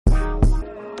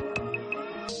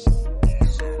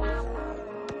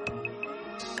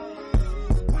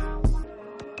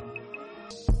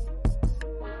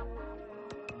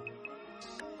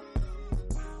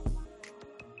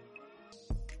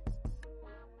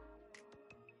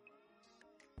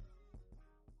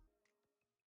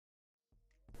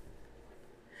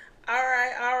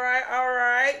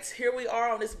Here we are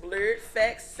on this Blurred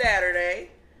Facts Saturday.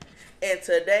 And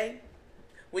today,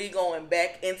 we going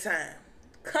back in time.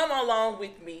 Come along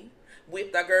with me,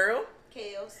 with the girl.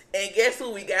 Kels. And guess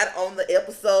who we got on the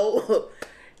episode?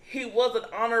 He was an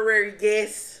honorary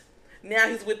guest. Now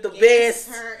he's with the best.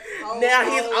 Now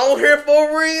he's on here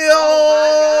for real.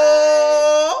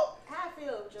 Oh how I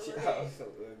feel, Joe? Y'all so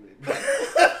ugly.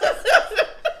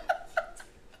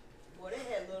 Boy, they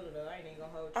had little though. I ain't even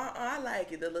gonna hold you. I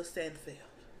like it. The little Sandfeld.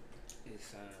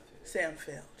 It's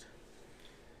Sandfeld.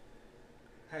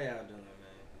 How y'all doing,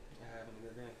 man? Y'all having a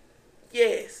good day?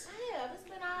 Yes. Yeah, it's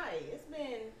been alright. It's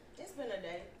been a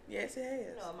day. Yes, it has.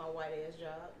 You know, my white ass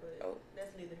job, but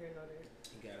that's neither here nor there.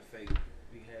 You gotta fake it.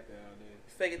 Be happy out there.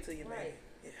 Fake it till you Right. make it.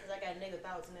 Yeah. Cause I got nigga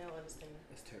thoughts and they don't understand.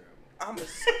 That's terrible.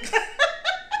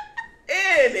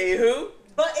 Anywho,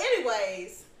 But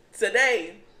anyways,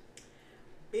 today,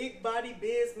 big body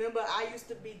biz. Remember, I used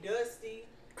to be dusty,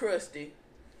 crusty,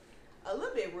 a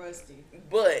little bit rusty.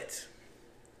 but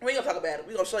we ain't gonna talk about it.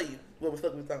 We gonna show you what the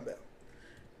fuck we talking about.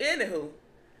 Anywho,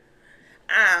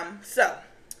 so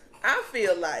I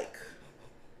feel like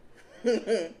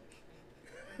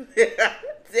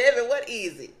Devin, what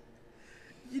is it?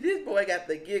 This boy got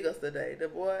the giggles today. The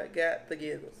boy got the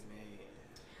giggles. Man.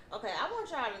 Okay, I want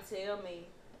y'all to tell me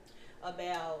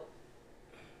about.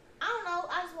 I don't know.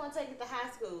 I just want to take it to high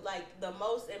school. Like the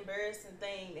most embarrassing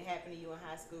thing that happened to you in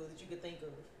high school that you could think of.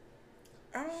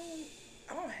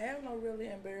 I don't have no really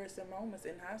embarrassing moments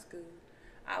in high school.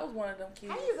 I was one of them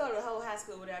kids. How you go to the whole high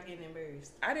school without getting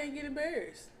embarrassed? I didn't get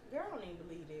embarrassed. Girl, I don't even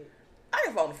believe that. I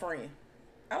can phone a friend.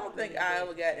 I don't think I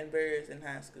ever got embarrassed in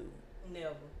high school.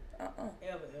 Never. Ever.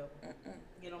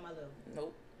 Get on my level.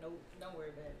 Nope. Nope. Don't worry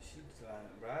about it. She was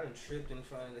like, bro, I done tripped in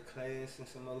front of the class and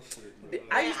some more shit, bro.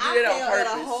 I used to do that on fell at a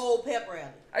purpose. whole pep rally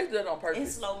I used to do that on in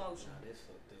purpose. slow motion. Nah, that's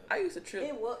fucked up. I used to trip.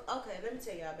 It was okay. Let me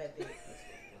tell y'all about this.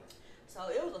 So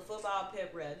it was a football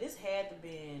pep rally. This had to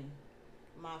been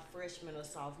my freshman or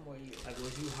sophomore year. Like,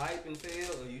 was you hype and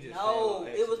fail, or you just No, fell on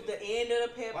it was the accident? end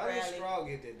of the pep Why rally. did straw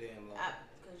get that damn long?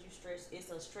 Because you stretch. It's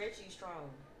a stretchy straw,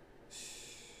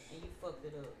 and you fucked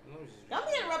it up. I'm just Don't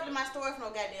be interrupting my story for no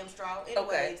goddamn straw.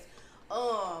 Anyways,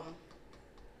 I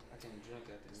can't drink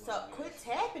out this so quit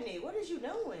tapping it. What is you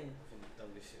doing? I'm finna throw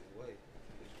this shit away.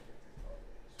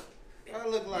 I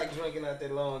look like drinking out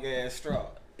that long ass straw.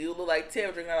 You look like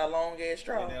Tail drinking out a long ass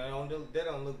straw. That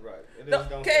don't look right. It No, just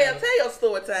don't Kale, sound- tell your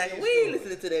story time. Tell your We ain't story.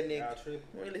 listening to that nigga. Y'all tripping.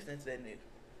 We ain't listening to that nigga.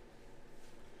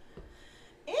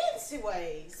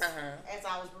 Anyways, Uh-huh. as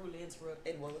I was rudely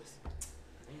interrupted. It was.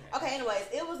 Okay, anyways,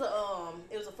 it was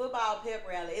a football pep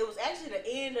rally. It was actually the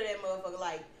end of that motherfucker.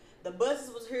 Like the buses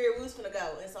was here, we was finna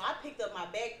go, and so I picked up my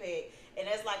backpack, and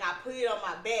as like I put it on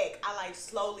my back, I like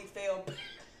slowly fell.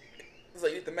 So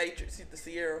you hit the Matrix, you hit the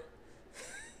Sierra.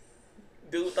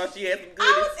 Dude thought she had some I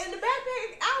goodies. was in the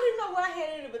backpack. I don't even know what I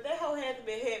had in it, but that hoe had to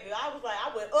be heavy. I was like, I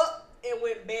went up and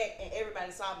went back, and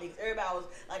everybody saw me. 'Cause everybody was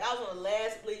like, I was on the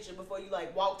last bleacher before you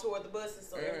like walk toward the buses,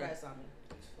 so everybody saw me.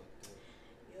 That's fucked up.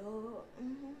 Yo,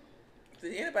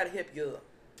 Did anybody hip you up?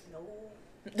 no.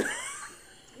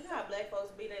 You know how black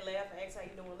folks be? They laugh and ask how you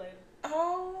doing later.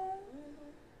 Oh.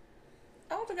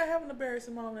 I don't think I have an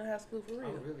embarrassing moment in high school for real.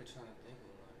 I'm really trying to think of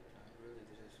one. I really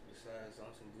just, besides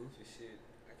on some goofy shit,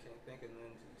 I can't think of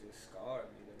nothing that just scarred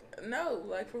me though. No,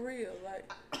 like for real.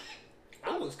 Like I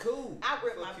was cool. I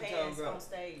ripped my Fuck you pants talking on about?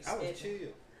 stage. I was Stepping.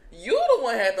 chill. you the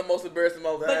one had the most embarrassing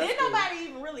moment But in high then school. nobody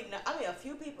even really know. I mean, a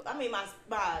few people. I mean, my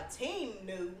team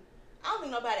knew. I don't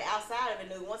think nobody outside of it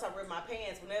knew. Once I ripped my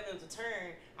pants, whenever it was a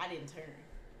turn, I didn't turn.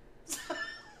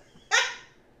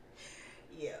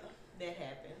 Yeah, that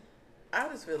happened. I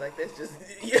just feel like that's just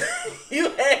you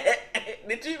had.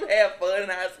 Did you have fun in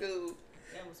high school?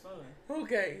 That was fun.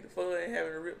 Okay, the fun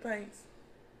having the ripped paints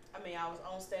I mean, I was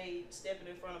on stage stepping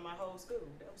in front of my whole school.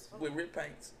 That was fun. with ripped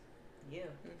paints. Yeah,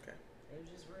 Okay, it was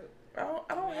just real.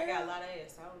 I don't I have. got a lot of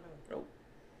ass. I don't know.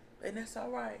 And that's all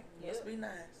right. Must Yep. be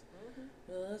nice.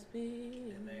 Mm-hmm. Must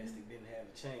be. That nasty didn't have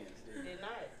a chance, did Did it?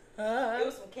 not. It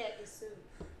was some khaki suit.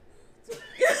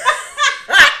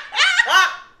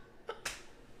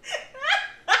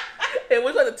 And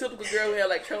which like the typical girl who had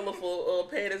like colorful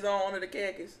panties on under the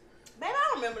khakis? Baby, I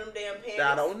don't remember them damn pants.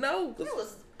 I don't know. I've been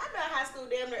in high school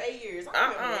damn near 8 years. I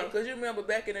don't remember that. Because you remember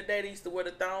back in the day they used to wear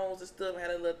the thongs and stuff and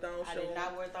had a little thong I show. did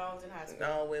not wear thongs in high school.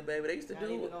 No, well, baby, they used to Not do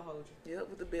even it. gonna hold you. Yep,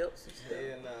 with the belts and stuff.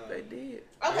 Hell no. They did.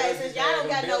 Okay, Girls since used to y'all have don't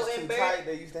them got no belts too embarrassing. tight,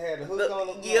 they used to have the hook Look, on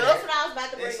them. yeah. That's what I was about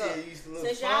to That bring up. shit used to look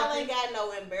Since y'all funky. ain't got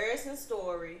no embarrassing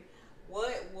story,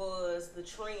 what was the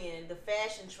trend, the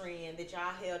fashion trend that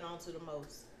y'all held on to the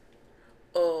most?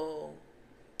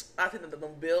 I think that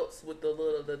them belts with the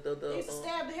little They used to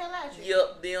stab the hell out you.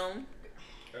 Yup, them.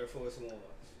 Air Force Ones.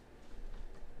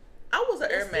 I was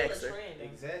an Air That's Maxer. still a trend, though.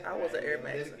 Exactly. I was an Air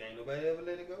Maxer. Ain't nobody ever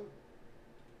let it go.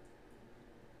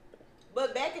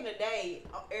 But back in the day,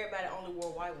 everybody only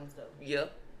wore white ones though. Yeah,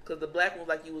 because the black ones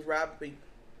like you was robbing people.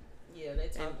 Yeah, they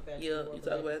talk about Yeah, you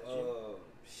talk about you.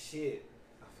 Shit.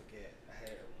 I forget. I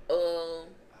had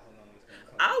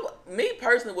one. Me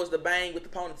personally was the bang with the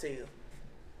ponytail.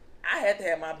 I had to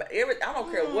have my I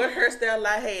don't care what hairstyle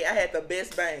I had the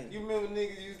best bang. You remember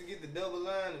niggas used to get the double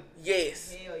line?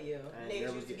 Yes. Hell yeah.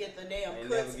 Niggas used to get the damn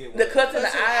cuts. The cuts in the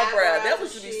eyebrow. That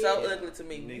was used to be so ugly to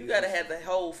me. Niggas You gotta have the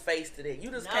whole face to that.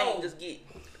 You just can't just get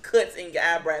cuts in your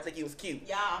eyebrow and think you was cute.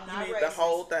 Y'all, I'm not you racist. need the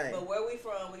whole thing. But where we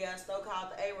from, we got a store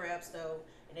called the Arab store.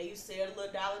 And they used to sell the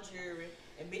little dollar jewelry.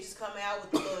 And bitches come out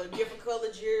with the little different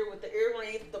color jewelry, with the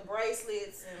earrings, the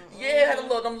bracelets. And, yeah, them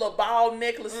little ball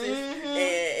necklaces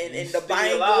and the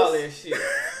bangles. All that shit.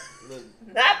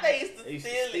 Not they used to They used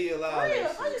to steal it. steal all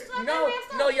that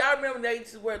shit. No, y'all remember they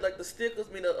used to wear like the stickers,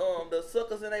 the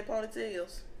suckers in their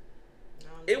ponytails.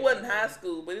 It wasn't high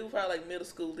school, but it was probably like middle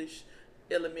schoolish,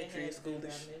 elementary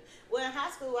schoolish. Well, in high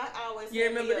school, I always you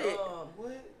remember that?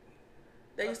 What?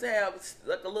 They used to have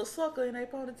like a little sucker in their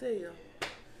ponytail.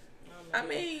 I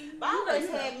mean, but I always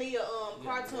had me a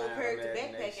cartoon character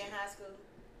backpack in high school.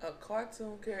 A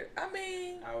cartoon character. I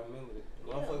mean, I remember it.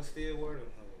 Motherfuckers still wear them.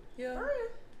 Yeah. For real.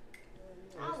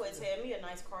 I always had me a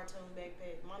nice cartoon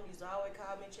backpack. Mom used to always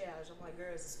call me childish. I'm like,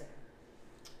 girl, it's a style.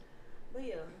 But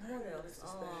yeah, what else?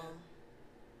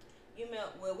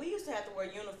 Well, we used to have to wear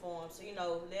uniforms. So,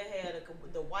 they had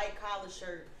the white collar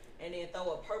shirt and then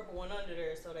throw a purple one under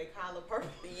there so they collar purple.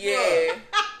 Yeah.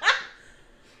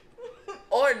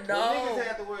 Or no. When niggas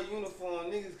had to wear uniform,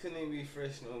 niggas couldn't even be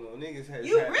fresh no more. Niggas had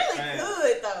you had really to find,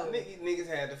 could though. Niggas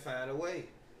had to find a way.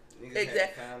 Niggas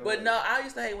exactly. But way. No, I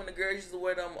used to hate when the girls used to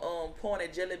wear them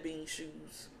pointed jelly bean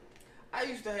shoes. I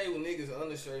used to hate when niggas'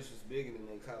 undershirts was bigger than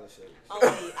their collar shirts.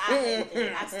 Okay, I hate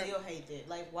that. I still hate that.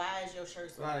 Like, why is your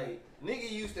shirt so big?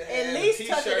 Nigga used to have at least a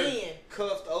tuck t-shirt it in.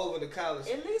 cuffed over the collar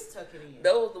shirt. At least tuck it in.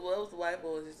 Those was the white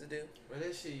boys used to do. But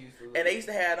that shit used to look... And they used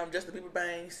to have them Justin Bieber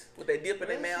bangs with their dip in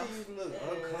their mouth. That shit used to look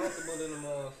uncomfortable in the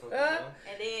motherfucker.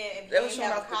 And then if that you was didn't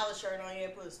have a collar shirt on, you had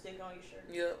to put a stick on your shirt.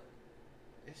 Yep.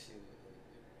 That shit was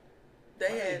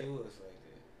They had... do us like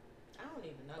that? I don't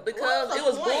even know. Because it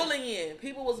was bullying.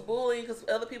 People was bullying because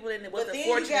other people wasn't fortunate enough. But then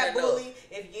you got bullied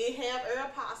if you didn't have Earl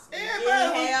Possum.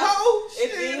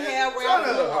 If you didn't have Ralph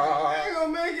I ain't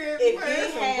gonna make it. If you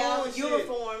didn't have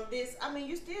uniform,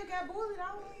 you still got bullied. I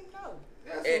don't even know.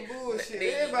 That's some bullshit.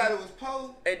 Everybody was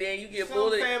poor. And then you get some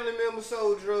bullied. Some family members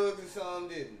sold drugs and some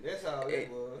didn't. That's all it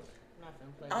was.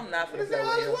 I'm not finna play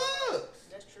with him.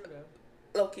 That's true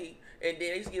though. Low key. And then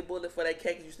they used to get bullied for that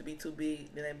cake used to be too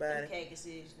big than everybody. Cakes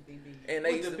used to be big. And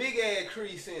they with the big ass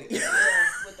crease in it. Yeah,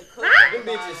 with the cookie. Them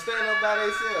bitches stand up by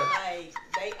themselves. Like,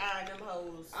 they iron them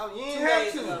hoes. You ain't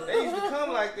have to. They used to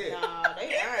come like that. Nah,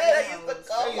 they iron them hoes.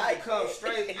 They used to come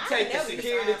straight. You take the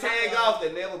security tag off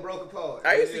that never broke apart.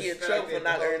 I used to get in trouble for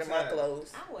not earning my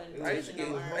clothes. I used to get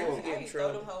in trouble.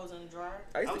 Throw them hoes in the dryer.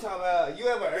 I'm talking about, you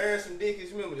ever earned some dick? You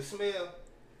remember the smell?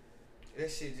 That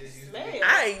shit just used to be.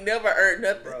 I ain't never earned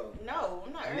nothing. Bro. No,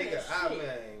 I'm not earning shit.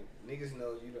 Niggas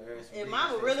know you to earn some dick. If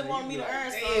mama really want me to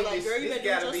earn something, like, girl, you better do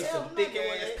it yourself. This gotta be some thick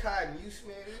ass cotton. You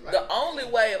smell it? Like, the only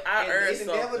way I earned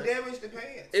something. It never damaged the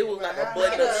pants. It was like a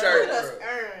button up shirt.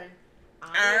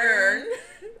 Iron.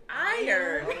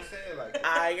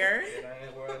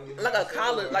 Like a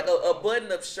collar, like a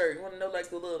button up shirt. You wanna know, like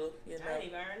the little, I didn't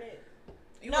even earn it.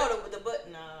 The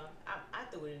button. I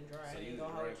threw it in the dryer. So you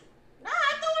gonna hold it? Nah,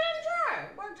 I threw it in the dryer.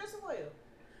 Worked just as well.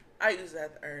 I used to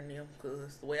have to earn them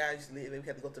because the way I used to live, we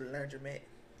had to go to the laundromat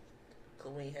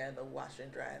because we ain't had no wash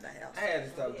and dry in the house. I had to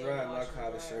stop drying my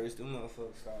collar shirts. Them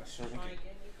motherfuckers started shrinking.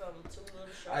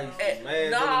 I used to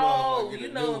mad no,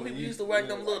 you know when people used to wear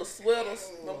them little sweaters,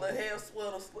 them little hair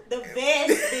sweaters. The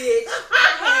vest, bitch.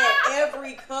 I had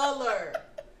every color.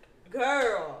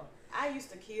 Girl. I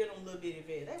used to kill them little bitty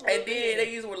vests. And then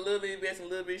they used to wear a little bitty vest and a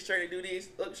little bitty shirt and do this.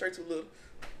 Look, shirt too little.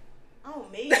 Oh,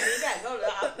 me. You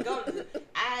gotta go to the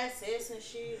ISS and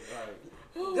shit.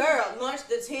 Right. Girl, lunch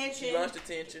detention.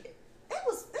 That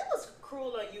was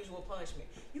cruel, unusual punishment.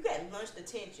 You got lunch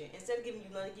detention. Instead of giving you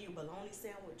lunch, give you a bologna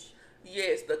sandwich.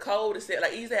 Yes, the coldest.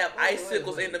 Like, he used to have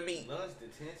icicles in the meat. Lunch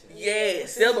detention.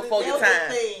 Yes, still before your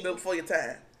time. Still before your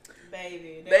time.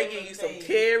 Baby. They give you some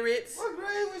carrots. What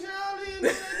grade was y'all in when they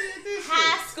did this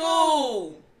High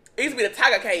school. It used to be the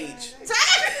tiger cage.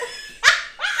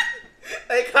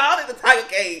 They called it the tiger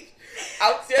cage.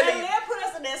 I'm telling you. They put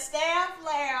us in that staff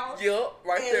lounge. Yup,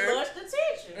 right and there. lunch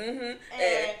detention. Mm-hmm.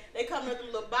 And they come in them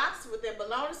little boxes with their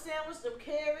bologna sandwich, them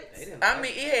carrots. I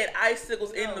mean, it had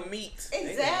icicles in the meat.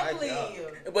 Exactly.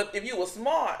 But if you were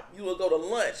smart, you would go to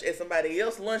lunch at somebody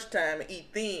else's lunchtime and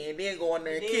eat then, and then go in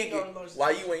there and kick it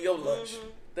while you in your lunch.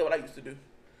 That's what I used to do.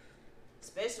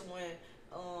 Especially when,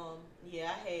 I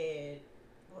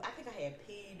think I had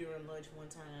pee during lunch one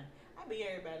time. I be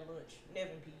everybody lunch, never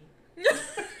pee.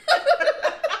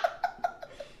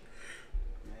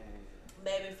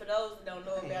 Baby, for those that don't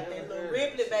know about that little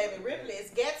Ripley, baby, Ripley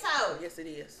is ghetto. Yes, it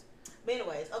is. But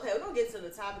anyways, okay, we're gonna get to the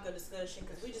topic of discussion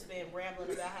because we just been rambling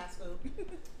about high school.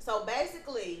 So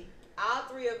basically, all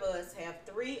three of us have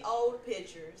 3 old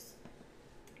pictures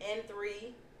and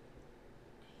 3.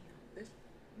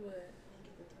 What? I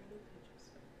get the 3 new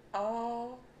pictures.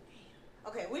 Oh.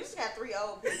 Okay, we just got 3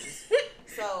 old pictures.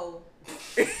 So.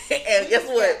 And guess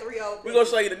what? 3 old pictures. We're gonna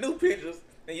show you the new pictures,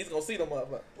 and you're gonna see them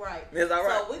up. Right. That's all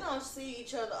right. So we're gonna see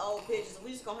each other old pictures, and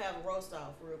we just gonna have a roast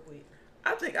off real quick.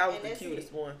 I think I was the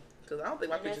cutest one because I don't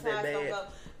think my picture's that bad. Go.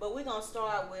 But we're gonna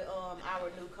start with our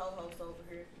new co-host over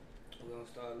here. We're gonna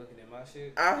start looking at my shit.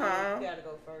 You gotta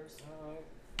go first.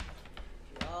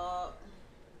 Alright.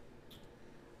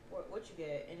 What you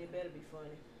got? And it better be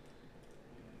funny.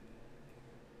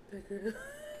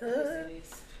 Yes, it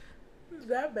is.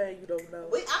 That bad, you don't know.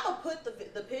 I'm gonna put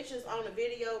the pictures on the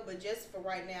video, but just for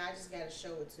right now, I just gotta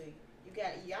show it to you.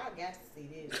 Y'all got to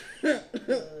see this.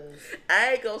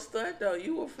 I ain't gonna stunt though.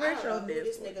 You were fresh on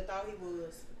this. This nigga thought he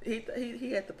was. He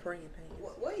had the praying hands.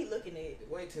 What he looking at?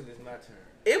 Wait till it's my turn.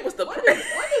 It was the What praying.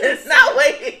 is Not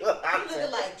waiting. He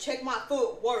looking like check my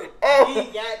footwork. Oh.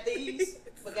 He got these,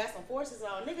 but got some forces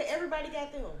on. Nigga, everybody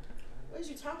got them. What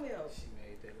you talking about? She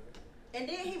made that up. And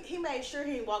then he made sure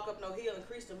he didn't walk up no hill and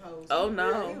crease them hoes. Oh, He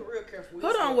no. was real careful.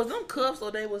 Hold on, was them cuffs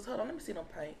or they was? Hold on, let me see them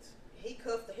paints. He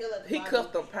cuffed the hell out the He bottom.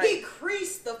 cuffed them paints. He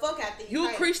creased the fuck out these You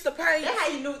paints. creased the paint. That's how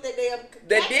you knew what that damn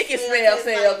That dick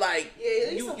smell like yeah,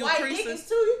 you some you white creasing. dickens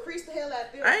too. You creased the hell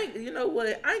out them. I ain't. You know what?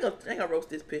 I ain't gonna roast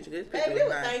this picture. This picture Baby, it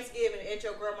was was nice. Thanksgiving at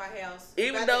your grandma's house.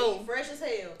 Even About though- to eat fresh as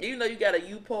hell. Even though you got a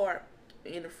U part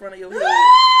in the front of your head,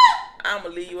 I'ma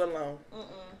leave you alone.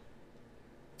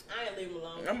 I ain't leave him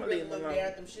alone. I'm gonna leave him Down alone.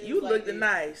 at them shoes You like looked this.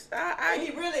 nice.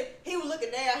 He was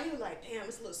looking down. He was like, damn,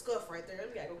 it's a little scuff right there.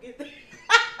 We gotta go get that.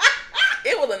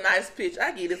 It was a nice picture.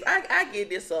 I get this. I get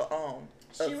this.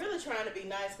 She really trying to be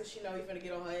nice because she know he finna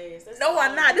get on her ass. That's No,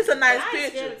 I'm not. This a nice I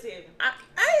ain't picture. scared of Tevin.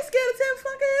 I ain't scared of Tevin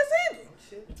fuck ass either.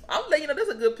 I'm letting you know this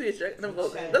is a good picture. Let's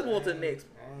move on to the next.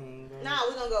 Nah,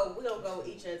 we're gonna go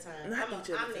each at a time. Not I'm each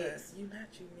other time. next. You not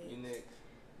you next. You next.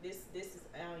 This is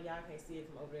y'all can't see it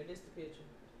from over there. This the picture.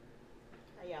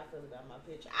 How y'all feel about my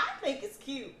picture? I think it's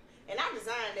cute, and I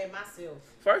designed that myself.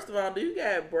 First of all, do you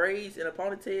got braids and a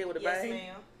ponytail with a Yes, bang?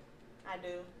 ma'am. I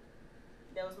do.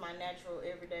 That was my natural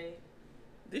everyday.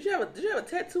 Did you have a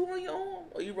tattoo on your arm,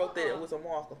 or you wrote that with a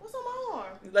marker? What's on my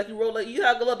arm? Like you wrote you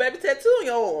had a little baby tattoo on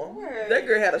your arm. Word. That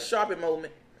girl had a Sharpie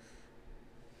moment.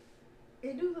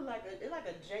 It do look like a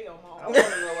J on my I arm. wanna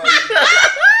know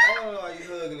why you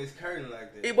hugging this curtain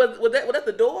like that. It was that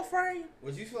the door frame?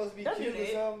 Was you supposed to be Don't do cute or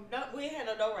that. something? Don't, we ain't had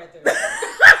no door right there. Don't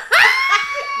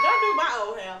do my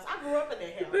old house. I grew up in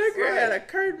that house. That girl Right. had a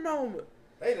curtain moment.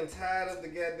 They done tied up the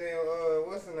goddamn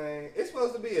what's the name? It's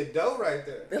supposed to be a dough right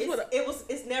there. That's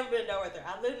It's never been a door right there.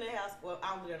 I lived in that house. Well,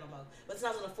 I don't live there no more. But since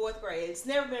I was in the 4th grade, it's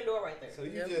never been a door right there. So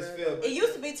you Yeah, just bro. felt. It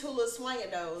used to be 2 little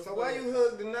swinging doors. So why you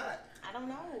hugged the knot? I don't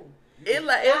know.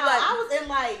 I was in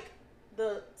like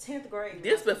the 10th grade.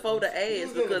 this before the You ass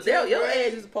was in because the 10th your grade?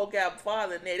 ass used to poke out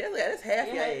farther than that. That's half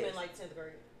It your had ass. been like 10th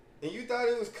grade. And you thought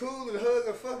it was cool to hug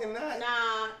a fucking knot?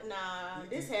 Nah.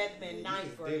 This had been You 9th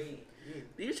just grade. different.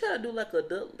 Did you try to do like a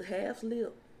half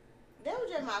lip? That was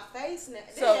just my face. Now.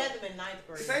 This So- had been 9th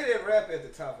grade. Say that rap at the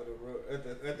top of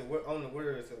on the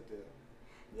words up there.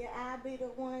 Yeah, I be the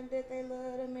one that they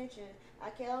love to mention. I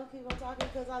can't keep on talking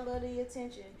because I love the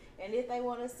attention. And if they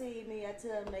want to see me, I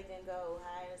tell them they can go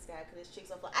high in the sky because this chick's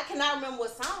so fly. I cannot remember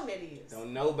what song that is.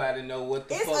 Don't nobody know what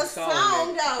the It's fuck a song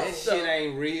song, that. though. That shit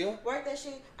ain't real. Work that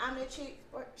shit. I'm that chick.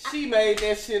 She made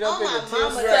that shit up Oh, in the my 10th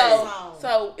mama grade. does.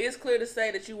 So it's clear to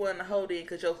say that you wasn't a hold in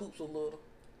because your hoops were little.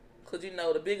 Because you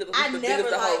know the bigger the hoop, I the never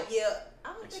bigger the hoe.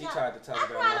 I don't And think she I, tried to talk I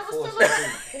about my probably was forces.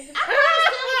 still a, I probably still was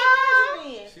a virgin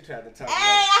then. She tried to talk Hey,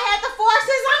 about. I had the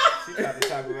forces on. She tried to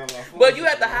talk about my forces. But you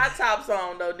had the high tops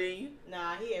on though, didn't you?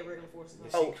 Nah, he had regular forces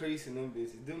And on. she creasing them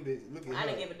bitches. Them bitches. Look at I her.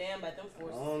 didn't give a damn about them I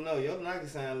forces. don't know. Your Nike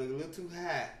sign look a little too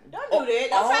high. Don't do that.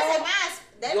 Don't try to say mine.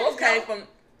 That Yours is came dope. from.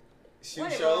 Shoe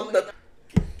What is show. wrong with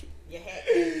your hat?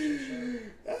 Shoe show.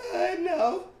 No.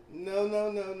 No. It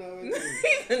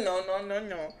didn't.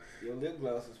 No. Your lip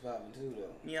gloss was popping too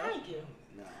though. Yeah. Thank you.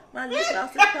 No. My lip gloss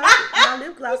is perfect. My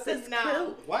lip gloss is No.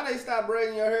 cute. Why they stop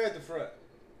braiding your hair at the front?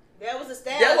 That was a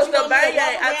style. That was You the want me to bang.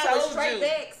 walk I around with told straight you.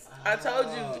 backs? I told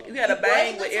you had a You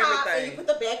bang braid with the top And you everything. put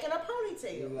the back in a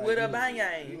ponytail. With a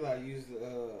bang. You like use the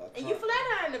And you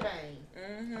flat iron the bang.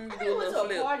 Mm-hmm. I You think do we a went to little a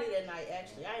flip. party that night,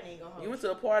 actually. I ain't even gonna hold You went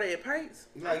to a party at Paints?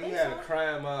 You like I you think had so. a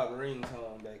crime mob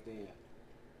ringtone back then.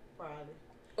 Probably.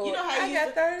 Oh, You know how I you got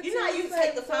used to, you know how you used to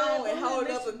take the phone and hold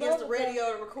it up against the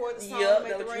radio to record the song Yup, and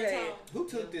make the that what you had. ringtone? Who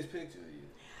took this picture of you?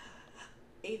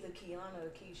 Either Kiana or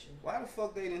Keisha. Why the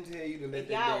fuck they didn't tell you to let If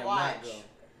that y'all damn watch, mic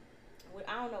go?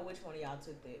 I don't know which one of y'all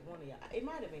took that. One of y'all. It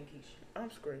might have been Keisha.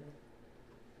 I'm screaming.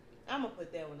 I'm gonna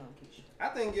put that one on Keisha. I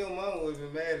think your mama would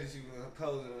have been mad at you for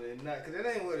posing it and not, cause that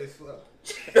ain't what it's for.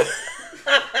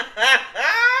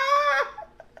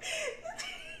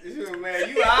 You man,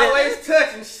 you always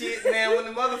touching shit, man. When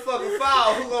the motherfucker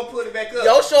fall, who gonna put it back up?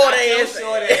 Your short Not your ass.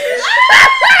 short ass.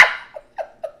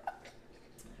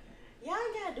 Y'all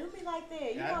ain't gotta do me like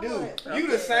that. You I know do. what? You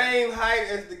the same height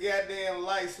as the goddamn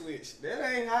light switch.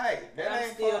 That ain't height. That I'm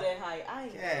ain't still far. that height. I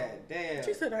ain't God grown. damn.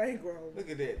 She said I ain't grown.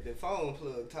 Look at that. The phone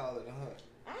plug taller than her.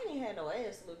 I ain't even had no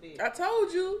ass a little bit. I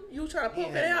told you. You trying to pump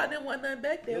Yeah. it out. There wasn't nothing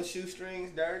back there. Your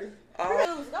shoestrings dirty. Go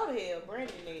to hell.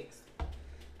 Brandon next.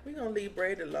 We gonna leave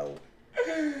Brady alone.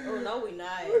 Oh, no, we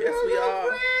not. Yes, we are.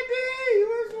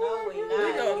 No, we We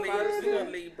not.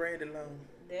 gonna leave Brady alone.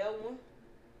 That one.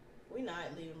 We not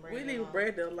leaving We Brandon leave alone.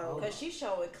 Brady alone. Because she's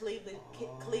showing cleavage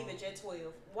at 12.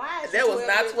 Why is she That was 12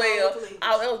 not years old with 12. cleavage?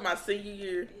 Oh, that was my senior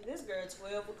year. This girl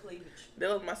 12 with cleavage. That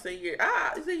was my senior year.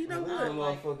 You see, you know Look what? at the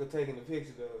motherfucker taking the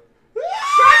picture though.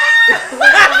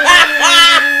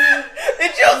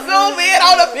 Did you zoom in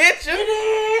on the picture?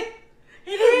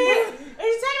 He did. And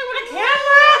he's taking it with a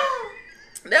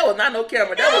camera. That was not no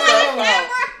camera. That was her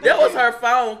phone. That was her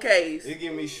phone case. It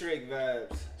give me Shrek vibes.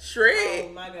 Oh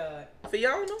Shrek. my God.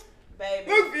 Fiona.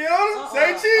 Baby. Look, Fiona,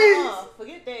 say cheese.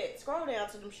 Forget that. Scroll down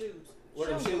to them shoes. What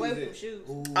Show them me shoes away is? from them shoes.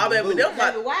 Ooh, Oh, baby, boots. them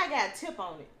Baby, why I got a tip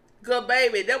on it? Good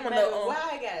baby. That one Baby, the why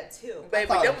I got a tip? baby. I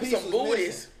thought That the was piece some was booties.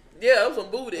 missing. Yeah, that was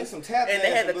some booties. That's some tap And they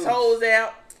had the booties. toes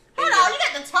out. Hold on, you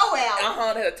got the toe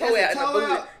out. They had a toe That's out a in the toe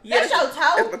booty. out? Yeah, That's your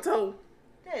toe? That's my toe.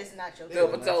 That is not your That toe.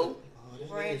 was my toe.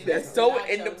 Brandon, That's That's toe not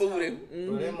in the your booty. toe.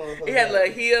 Bro, that Mhm. motherfucker It had a got-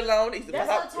 little heel on. It used to That's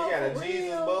pop. her toe. He got a For Jesus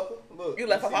real. buckle. Look. You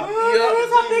like, see? pop, That's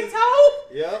yeah. her big toe.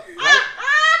 Yep.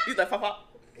 You like, pop.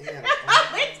 He got a-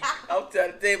 Big toe. I'm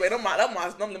trying to tell you,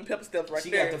 man, them pepper steps right She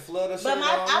there. got the flutter shirt But on.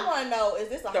 I want to know, is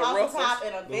this a The halter ruffles. top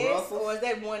and a The vest, ruffles. or is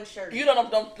that one shirt? You know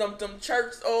them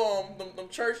church them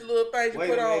church little things you Wait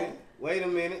put a on. minute. Wait a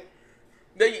minute.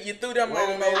 You threw them Wait a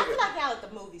on minute. I over. feel like y'all at the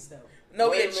movies, though. No,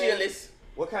 Wait we a at minute. Chili's.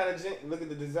 What kind of jeans? Look at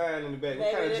the design in the back.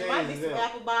 What kind Baby, of there might be jeans is some them?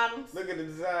 apple bottoms. Look at the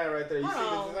design right there. You Hold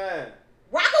see on. the design?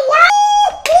 Rock a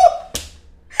world!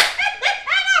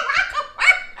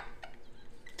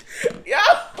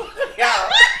 Y'all.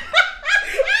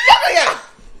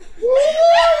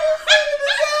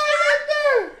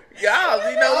 Y'all,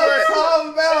 you know What I'm what?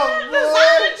 talking about,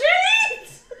 Designer boy?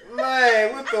 jeans!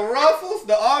 Man, with the ruffles,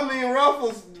 the Armin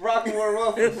ruffles, rocking with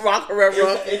ruffles. Rock around.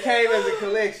 It came as a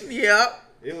collection. Yep.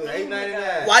 It was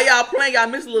 $8.99. While y'all playing, y'all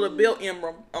missed a little belt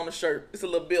emblem on the shirt. It's a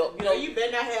little belt. You know, you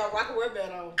better not have a rock and roll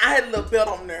belt on. I had a little belt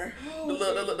on there. Oh,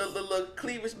 The little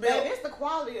cleavage Baby, belt. it's the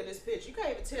quality of this picture. You can't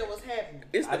even tell what's happening.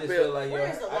 It's I the just feel belt. like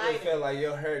Where's the I lighting? just felt like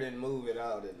your hair didn't move at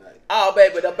all that night. Oh,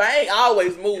 baby, the bang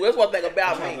always move. That's one thing I'm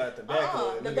about talking me. about the back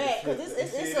of it. The Look back, at the because flip.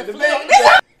 it's You see a the flip.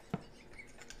 back?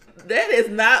 That is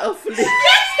not a flip.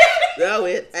 No,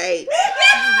 it ain't.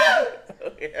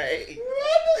 It ain't.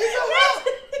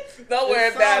 Don't worry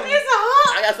about it. It's a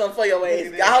hawk. I got something for your ass.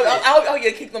 Look at that I hope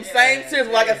you keep them same Yeah, tears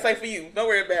what I yeah. got to say for you. Don't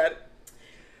worry about it.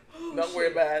 Don't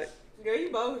worry about it. Girl,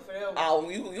 you bogus for that one. Oh,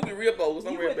 you be real bogus.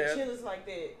 Don't You worry went to about it. Chili's like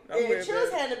that. Don't worry And Chili's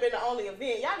about it. hadn't been the only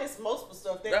event. Y'all did some multiple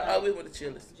stuff that No, night. we went to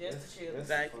Chili's. Just the Chili's. That's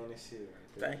Thank some you. funny shit right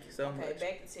there. Thank you so Okay, much.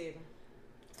 back to Tevin.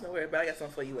 Don't worry about it. I got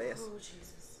something for you, ass. Oh,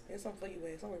 Jesus. I got something for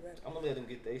you, ass. Don't worry about it. I'm gonna let them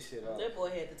get their shit off. That boy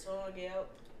had the tongue out.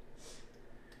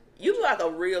 You look like a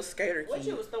real skater What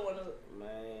you kid. was throwing up? Man,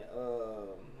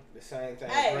 the same thing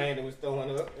Hey. Brandon was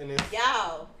throwing up, and then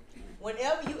Y'all,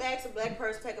 whenever you ask a black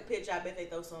person to take a picture, I bet they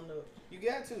throw something up. you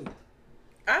got to.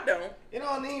 I don't. It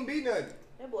don't even be nothing.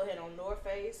 That boy had on North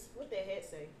Face. What that hat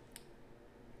say?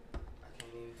 I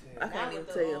can't even I tell. can't Not even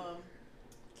with tell.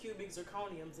 the cubic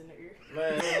zirconiums in the ear.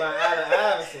 Man, them my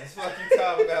Allen Iversons. Fuck you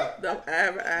talking about? Them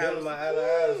Ivory Them Islands. my Allen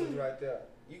Iversons right there.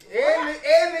 Every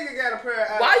nigga got a pair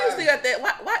of eyes. Why you still got that?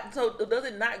 Why? So does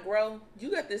it not grow?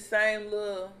 You got this same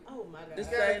little. Oh my god. This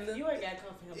same little. You ain't got to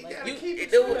come for him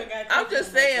like I'm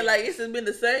just saying, like it's just been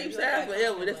the same size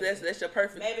forever. That's your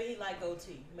perfect. Maybe he like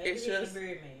goatee. Maybe it's he just,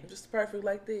 beard man. Just perfect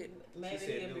like that. Maybe she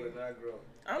said do it not grow.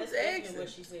 I'm That's just asking. what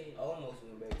she said. I almost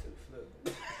went back to the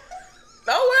flip.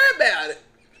 Don't worry about it.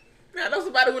 I know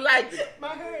somebody who liked it. My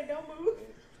hair don't move.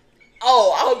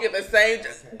 Oh, I hope you get the same.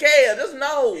 Gail, just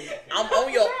know I'm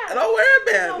on your. Don't worry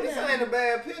about it. This ain't a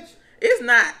bad picture. It's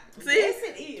not. See? Yes,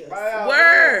 it is.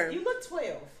 Word. You look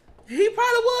 12. He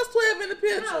probably was 12 in the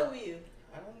picture. How old are you?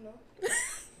 I don't know.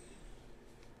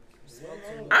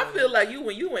 I feel like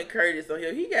when you went Curtis on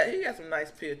here, he got some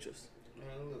nice pictures. Man,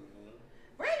 look, man.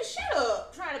 Brandon, shut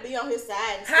up. Trying to be on his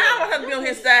side. How am I trying to be on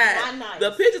his side? Nice.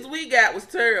 The pictures we got was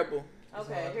terrible.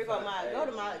 Okay, here go my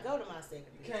go to my second.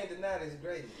 You can't deny this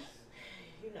greatness.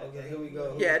 You know. Okay, here we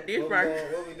go. Yeah,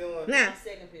 different. What we doing? My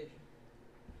second picture.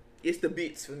 It's the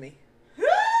bits for me.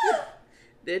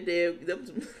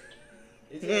 Them.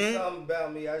 It's just something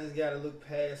about me. I just gotta look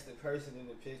past the person in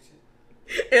the picture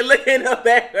and look in the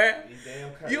background. These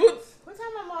damn curtains. What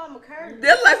time my mom a curtain?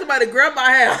 That's like somebody grabbed my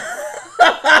hair. It's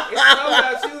something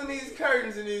about you and these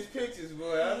curtains in these pictures,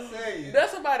 boy. I tell you.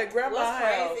 That's somebody grabbed my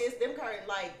hair. What's crazy is them curtains.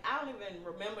 Like I don't even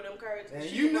remember them curtains. And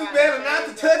you knew better not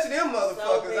to touch them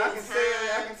motherfuckers. I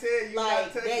can tell you like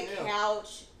not touching that them.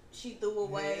 Couch. She threw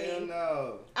away. Hell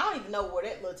no. I don't even know where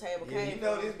that little table came You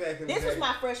know from. this back in the This day. was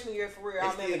my freshman year for real.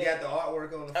 I remember still that. got the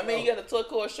artwork on the floor. I mean, you got a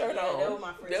turquoise shirt on. That was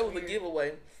my freshman That was a year.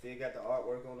 giveaway. Still got the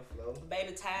artwork on the floor.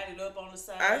 Baby tied it up on the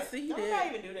side. I see don't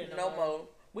that. Don't even do that no more.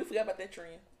 We forgot about that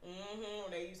trend.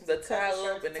 Mm-hmm. They used the to tie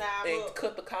cut up and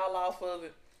cut the collar off of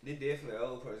it. They definitely an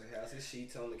old person's house. There's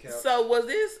sheets on the couch. So was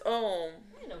this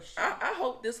Ain't no shit. I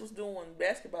hope this was doing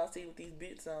basketball season with these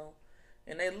bits on,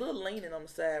 and they a little leaning on the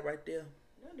side right there.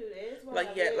 Don't do that.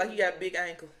 Like you got big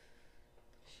ankle.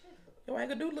 Your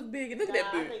ankle do look big. Look at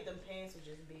that boot. I think them pants were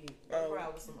just big. They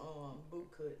probably with some boot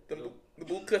cut. The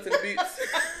boot cuts and the boots.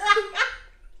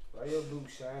 Why your boot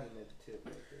shining at the tip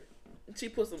like that? She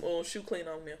put some shoe clean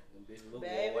on there.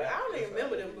 Baby, I don't even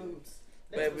remember them boots.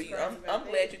 Baby, I'm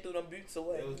glad you threw them boots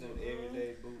away. Those them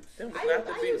everyday boots. Them was not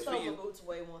the I boots used for to you. throw boots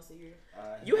away once a year.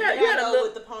 You had a little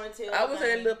with the ponytail. I was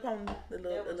at a little pony. The that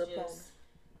little was pony. just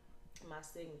my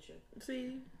signature.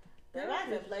 See, Baby, I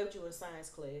haven't played with you in science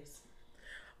class.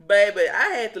 Baby, I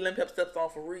had the limp pep steps on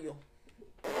for real.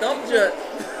 Don't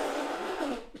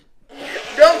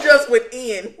just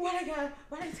within. Why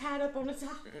they tied up on the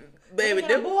top? Baby,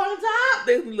 them bow on the top.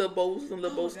 They some little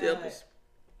bows, steppers.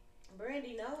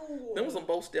 Brandy, no. Them was some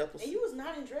bow steppers. And you was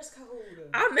not in dress code.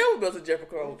 I never built a jumper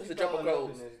code. It's a jumper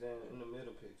code. In the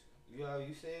middle picture. You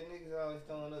said niggas always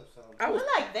throwing up something. I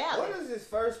like that. What is this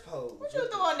first pose? What you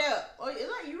throwing up? Or it's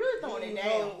like you really throwing it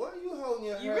down. What are you holding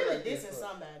your hair? You really like dissing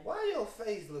somebody. Why your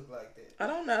face look like that? I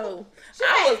don't know. She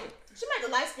make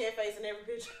a light skin face in every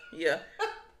picture. Yeah.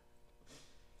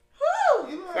 Woo!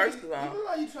 You look First of all, you look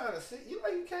like you trying to see. You look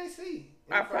like you can't see.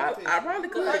 I probably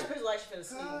could. The first picture like she finna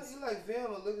see. You like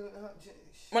Velma looking at her.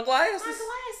 My glasses.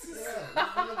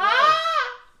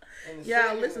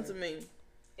 Yeah, listen to me.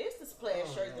 It's this plaid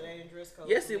shirt that ain't in dress code.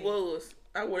 Yes, it was.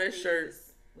 I wore that shirt.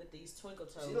 With these twinkle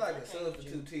toes. She like a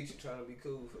substitute teacher trying to be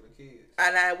cool for the kids.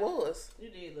 And I was. You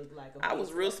did look like I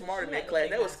was real smart in that class.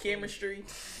 That was chemistry.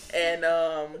 And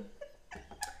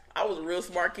I was a real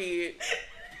smart kid.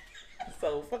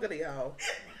 So, fuck it, y'all.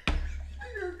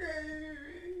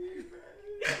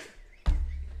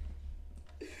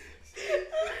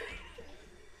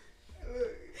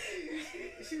 Look,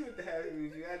 she went to happy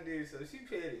with you. I did so. She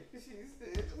petty. She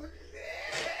said,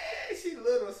 she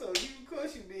little, so of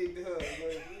course you big to her, but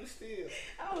you still.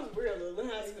 I was real little in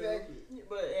high school. Exactly.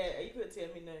 But you couldn't tell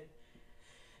me nothing.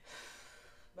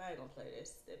 But I ain't gonna play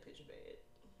that picture bad.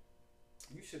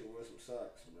 You should have worn some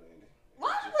socks, man.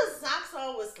 Why'd you put socks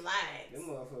on with slides? Them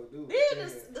motherfuckers do.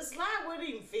 Then the slide wouldn't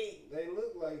even fit. They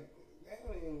look like, they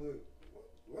don't even look,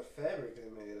 what fabric they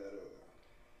made out of?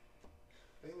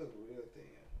 They look real thin.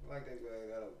 Like they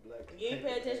got a black. You ain't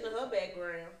pay attention to her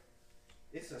background.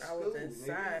 It's a I was in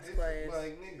science nigga. class.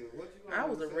 Like, nigga, what you I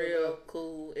was a real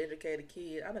cool, educated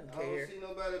kid. I didn't care. I don't see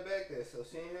nobody back there, so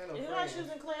she ain't had no You friends. know she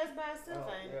was in class by herself,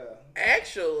 ain't it? Yeah.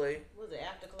 Actually, Was it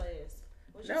after class?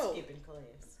 Was she No. skipping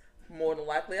class? more than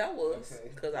likely I was.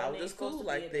 Okay. Because I was just cool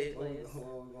like that.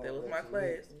 That was my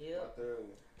class. Yep.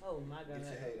 Oh my god.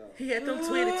 Get your hate off. He had them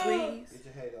tweety tweeds. Get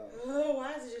your hate off. Oh,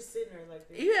 why is it just sitting there like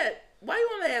that? You had, why you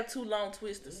want to have two long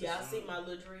twisters? Y'all see my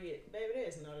little dread. Baby,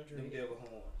 that's not a Them dread. devil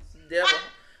horns.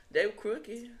 They were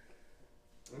crooked.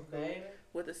 Baby.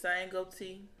 With the same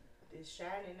goatee. This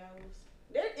shiny nose.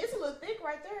 It's a little thick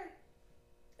right there.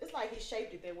 It's like he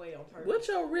shaped it that way on purpose. What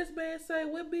your wristband say?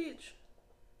 What bitch?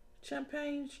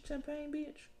 Champagne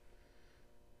bitch.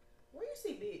 Where you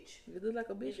see bitch? It look like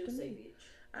a bitch You to do say me.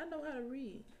 bitch. I know how to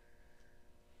read.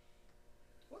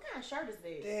 What kind of shirt is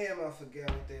that? Damn, I forgot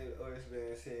what that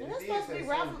wristband said. And that's supposed to be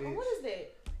Ralph. What is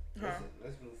that? Huh?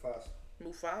 That's Mufasa.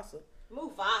 Mufasa.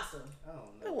 Mufasa. I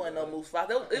don't know. It wasn't no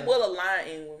Mufasa. It was a lion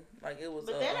in one. Like it was.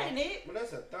 But that ain't it. But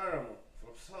that's a thermal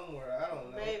from somewhere. I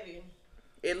don't know. Baby.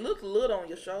 It looked little on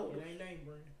your shoulder. It ain't name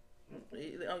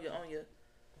brand. On your.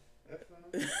 That's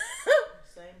fine.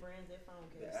 Same brand that phone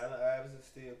The case. Allen Iverson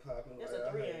still popping. That's like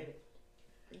a 3, I ain't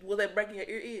it? Was that breaking your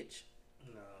ear itch?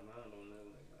 No, I don't know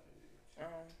nothing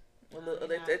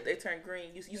about it. They turn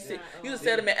green. You Yeah, used to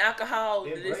sell them in alcohol to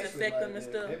That disinfect them and bracelet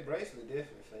stuff. That bracelet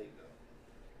definitely fake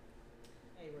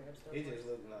though. Hey, Rab, stuff. It just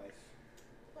look nice.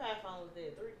 What iPhone was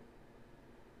that? 3?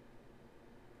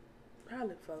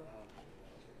 Probably 4. I don't know.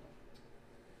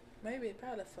 Maybe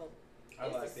probably 4. I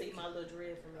Just like to see that. my little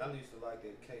dread from I me. used to like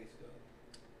that case though.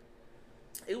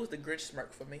 It was the Grinch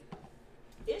smirk for me.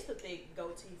 It's the thick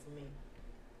goatee for me.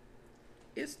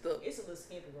 It's the. It's a little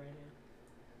skimpy right now.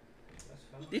 That's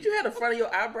fine. Did you have the front of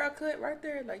your eyebrow cut right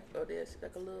there? Like, oh, there's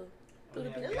like a little. I mean,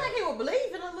 I It's got like it. he was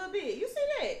bleeding a little bit. You see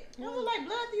that? It look like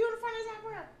blood through in the front of his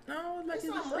eyebrow. No, it's like It's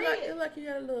you something like, red. it's like you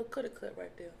had a little cut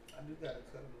right there. I do got a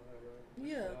cut in my eyebrow.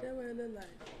 Yeah, that way it look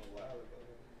like. A while ago.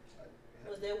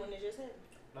 Was that when it just happened?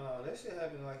 No, that shit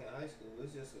happened like in high school.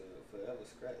 It's just a forever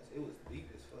scratch. It was deep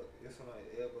as fuck. It's somebody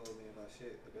elbowed me in my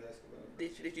shit, the basketball.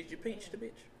 Did you pinch the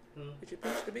bitch? Hmm? Did you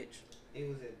pinch the bitch? It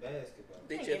was at basketball.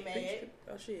 Did Can't you get mad. pinch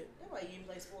the? Oh shit! That's why you didn't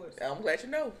play sports. I'm glad you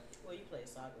know. Well, you play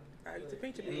soccer. I used to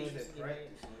pinch a It bitch. was at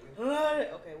practice,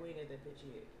 nigga. Okay, we ain't at that bitch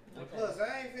yet. And Okay. plus,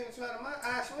 I ain't finna try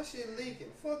to. My shit leaking.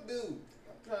 Fuck, dude.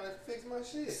 I'm trying to fix my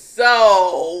shit.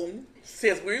 So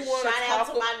since we want Shout out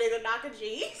to to my nigga Dr.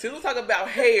 G. since we talk about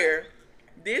hair,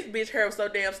 this bitch hair was so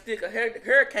damn stick. A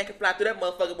hurricane can fly through that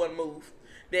motherfucker, wouldn't move.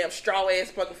 Damn straw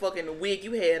ass fucking wig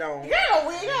you had on. You know,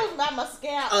 wig, that was by my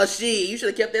scalp. Oh shit! You should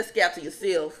have kept that scalp to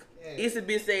yourself. Yeah. It's a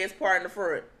bitch ass part in the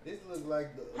front. This look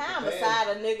like the. How I'm the beside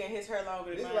bad, a nigga and his hair longer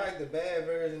than This mine. like the bad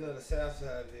version of the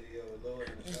Southside video with Lord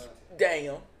and Ashanti.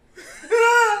 Damn.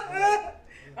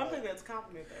 I'm thinking that's a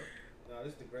compliment though. No,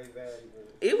 this the great value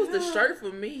version. It was the shirt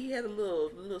for me. He had a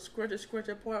little scrunch part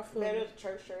for Better me. the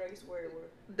church shirt I used to wear it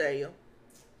with. Damn.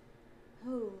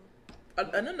 Who?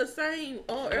 And then the same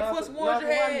Air Force Malcolm, Ones you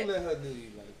why had you let her do you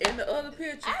like that? in the other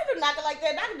picture. I didn't do knock it like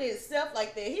that. Knock it himself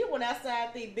like that. He went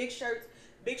outside the big shirts,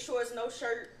 big shorts, no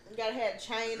shirt. Gotta have a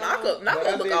chain on. Knock But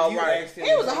I look bet all you right. asked him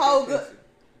It was to a take whole this good-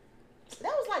 picture.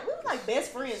 That was like we was like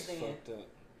best friends then. Fucked up.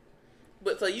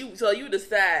 But so you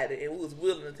decided and was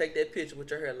willing to take that picture with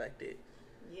your hair like that.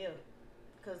 Yeah,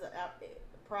 because I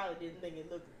probably didn't think it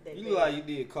looked that. You bad. look like you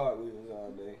did cartwheels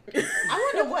all day.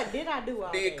 I wonder what did I do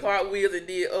all Did day? cartwheels and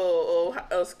did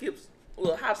skips,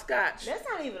 hopscotch That's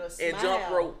not even a smile. and jump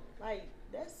rope. Like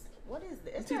that's what is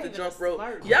that? That's She not the even jump a rope.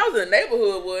 smirk. Y'all was in the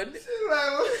neighborhood, wasn't it?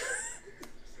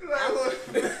 She's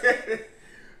like,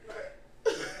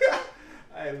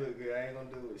 I ain't look good. I ain't gonna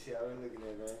do it. Shit, I been looking at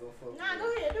it. I ain't gonna fuck Nah, with go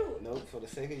ahead, do it. it. Nope, for the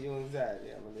sake of your anxiety,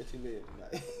 I'm gonna let you live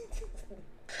tonight.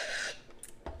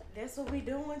 That's what we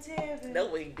doing, Tevin.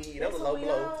 That what he did. That That's was a what low we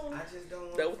blow. on. I just don't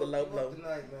want That was a low fuck you blow. up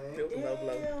tonight, man. That was a low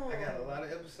blow. Damn. I got a lot of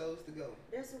episodes to go.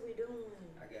 That's what we doing.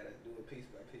 I gotta do it piece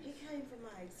by He piece. came from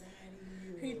my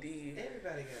anxiety. He did.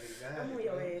 Everybody got anxiety. I'm on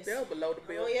your bro. ass. That was below the I'm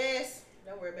belt. on your ass.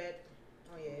 Don't worry about it.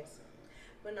 On your ass.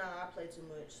 But nah, I play too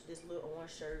much. This little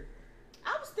orange shirt.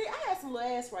 I had some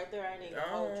little ass right there. I ain't even gonna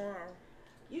hold you. Oh,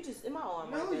 You just in my arm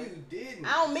No, right there. you didn't.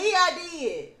 On me, I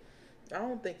did. I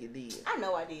don't think it did. I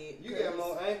know I did. You got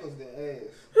more ankles than ass.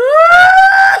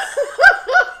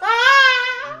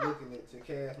 I'm looking at your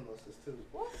calf muscles too.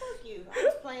 Well, fuck you. I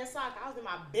was playing soccer. I was in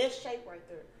my best shape right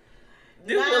there.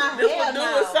 This Nah, was hell doing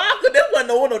no. soccer. This wasn't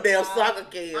no damn soccer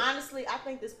kid. Honestly, I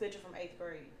think this picture from 8th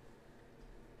grade.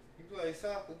 You play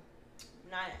soccer?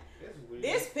 Nah, That's weird.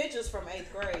 this picture's from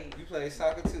 8th grade. You play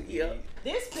soccer too? Yeah.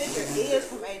 This picture is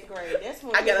from 8th grade. That's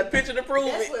when I got a picture to prove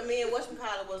That's it. when me and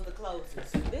whatchamacallit was the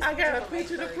closest. This I got a from 8th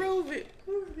picture to grade. prove it.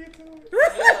 Let's get to it.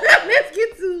 Let's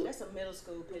get to it. That's a middle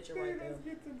school picture right there. Let's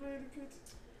get to the picture.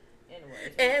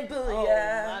 Anyway. And Oh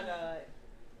booyah. my God.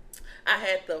 I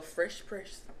had the fresh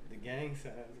press. The gang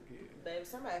signs again. Baby,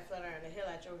 somebody flat iron the hell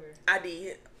out your hair. I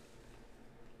did.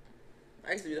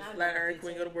 I used to be the I flat know, iron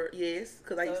queen of the world. Yes,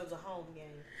 because I So used it was a home game.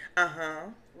 uh-huh.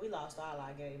 We lost all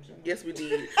our games. y'all. Yes, we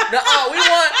did. We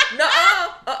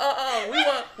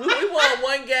won. We won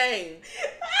one game.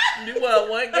 We won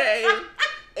one game.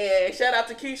 And shout out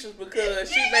to Keisha because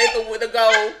she made the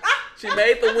goal. She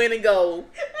made the winning goal.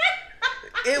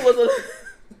 It was a.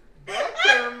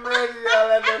 Buckerman. imagine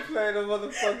y'all out there playing the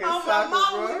motherfucking Oh, soccer, my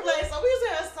mom bro. was playing, so we was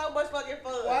having so much fucking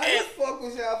fun. Why the fuck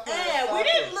was y'all playing And soccer? we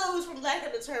didn't lose from lack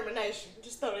of determination.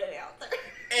 Just throw that out there.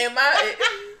 And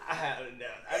I had a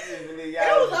doubt. I just believe y'all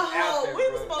It was a out whole, there, we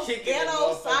bro, was supposed to kicking that ghetto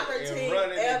motherfucker soccer and team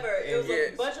running ever. and It was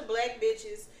yes. a bunch of black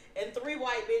bitches and 3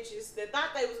 white bitches that thought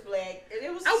they was black. And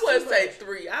it was I too wouldn't say much.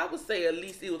 3. I would say at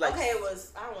least it was like. Okay, it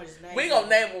was, I don't want to just name We ain't gonna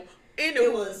name them. Anywho,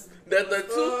 It was the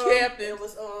 2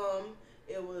 captains.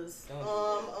 It was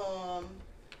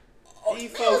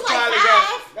These it folks was like probably 5.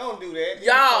 got. Don't do that. These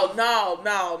Y'all,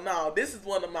 folks- no. This is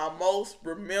one of my most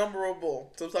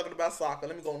memorable. So I'm talking about soccer.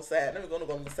 Let me go on the side. Let me go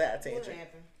on the side What tangent.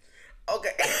 happened?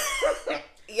 Okay.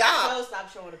 Y'all. So stop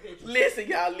showing the pictures. Listen,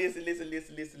 y'all.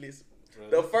 Listen. Bro,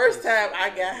 The first time I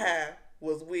got high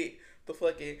was with the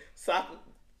fucking soccer,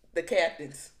 the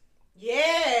captains.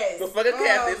 Yes. The fucking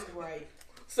captains. Right.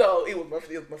 So it was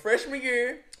my freshman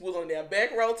year. We was on that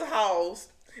back road to Halls,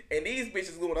 and these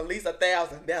bitches going at least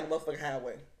 1,000 down the motherfucking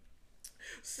highway.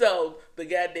 So the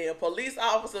goddamn police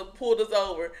officer pulled us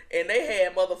over, and they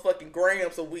had motherfucking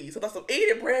grams of weed. So I said, "Eat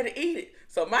it, Brandon, eat it."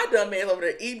 So my dumb ass over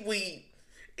there eating weed.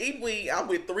 I'm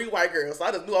with 3 white girls, so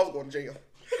I just knew I was going to jail.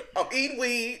 I'm eating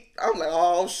weed. I'm like,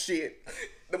 oh shit.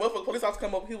 The motherfucking police officer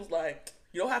come up. He was like,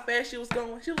 "You know how fast she was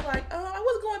going?" She was like, "I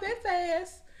wasn't going that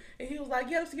fast." And he was like,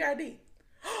 "Yeah, let's see your ID."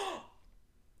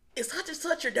 Is such and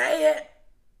such your dad?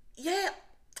 Yeah.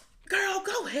 Girl,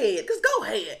 go ahead. Just go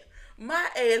ahead. My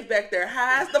ass back there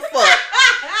high as the fuck.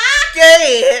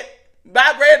 Scared.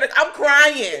 I'm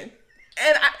crying.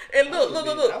 And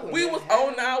look. We was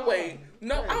on our way.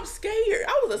 No, I'm scared.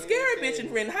 I was a scared bitch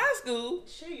in high school.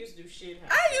 She used to do shit in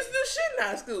high I school. used to do shit in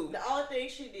high school. The only thing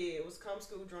she did was come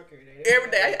school drunk every day. Every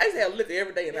day. I used to have liquor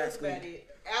every day in high That's school. about it.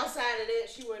 Outside of that,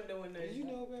 she wasn't doing nothing. Did you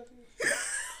know about this?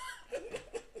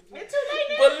 It's too late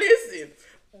now. But listen,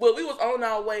 we was on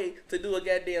our way to do a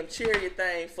goddamn chariot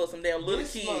thing for some damn little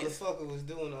This kids. motherfucker was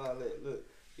doing all that. Look,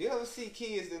 you ever see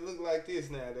kids that look like this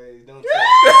nowadays? Don't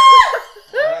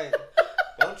Alright.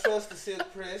 Don't trust the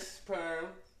silk press, perm,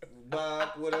 bob,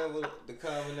 whatever the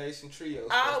combination trio.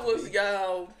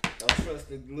 Y'all. Don't trust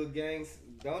the little gangs.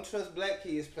 Don't trust black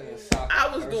kids playing soccer.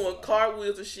 I was doing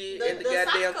cartwheels and shit at the goddamn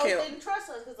soccer coach camp. didn't trust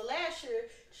us because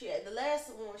the last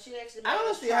one she actually. I made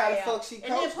don't us see try how the out fuck she and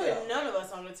then coached put them. none of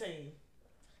us on the team.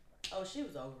 Oh, she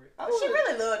was over it. I But she would've-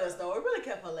 really loved us though. It really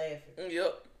kept her laughing.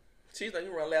 Yep. She's like,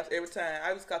 you run laps every time.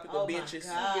 I used to call people Oh benches.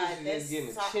 my god, Bitches that, just getting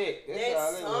a su- check. That's that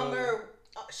all they summer.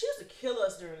 She used to kill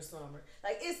us during the summer.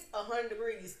 Like it's 100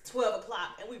 degrees, 12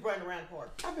 o'clock, and we running around the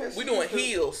park. I bet We she doing used to-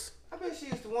 heels. I bet she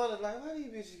used to wonder, like, why these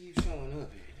bitches keep showing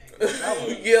up every day? I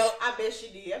would've- Yep. I bet she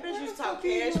did. I bet she used to Why talk the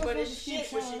fuck cash, these but it's motherfuckers keep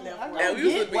shit when she showing left up? I work. Yeah, don't we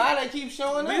used to get be- why they keep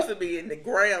showing We up. used to be in the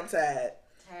ground tide.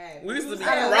 Tag. We used to be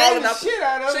I done crawling ran the up. shit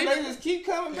out of them. She- They just keep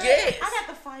coming back. Yes. I got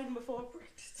to fight him before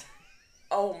breakfast.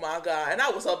 Oh my god. And I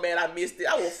was so mad I missed it.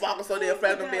 I was fucking so damn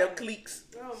fast on them damn cliques.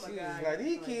 Oh my She was god. like,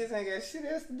 these kids ain't got shit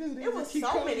else to do. They It just was keep so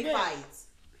coming many back. fights.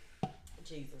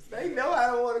 Jesus. They know I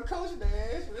don't want to coach their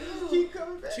ass, but they just keep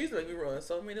coming back. She's making me run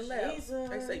so many laps. Jesus.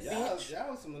 They say, Y'all, bitch.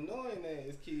 y'all some annoying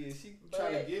ass kids. She But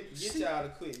trying to get y'all to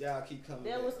quit. Y'all keep coming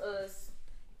That back. was us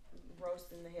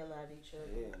roasting the hell out of each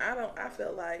other. Yeah. I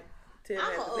felt like Tim I'm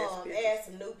had the best gonna pictures. add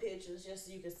some new pictures just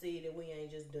so you can see that we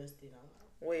ain't just dusted on.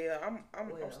 Well, I'm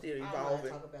still I don't evolving. want to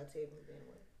talk about Tevin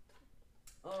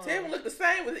anyway. Tim look the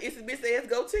same with its bitch ass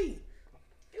goatee.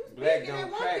 It was Black big in that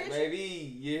don't one crack, picture. baby.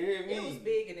 You hear me? It was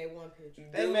big in that one picture.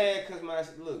 They mad cause my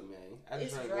look, man. I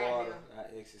It's drink dry water. now.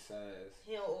 I exercise.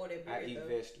 He don't order that I beard eat though.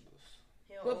 vegetables.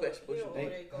 He don't What order- vegetables He you don't eat?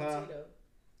 order that Huh? goatee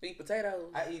though. Eat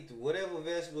potatoes. I eat whatever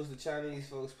vegetables the Chinese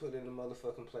folks put in the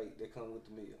motherfucking plate that come with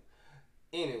the meal.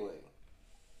 Anyway.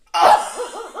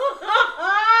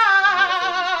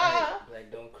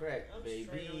 Black don't crack, I'm baby.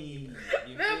 straight on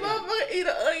You That feel me? motherfucker eat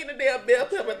an onion and damn bell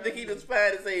pepper. I think he just fine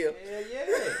as hell. Hell yeah.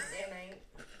 That ain't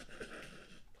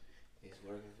It's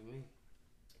working for me.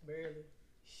 barely,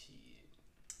 Shit.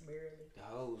 barely. The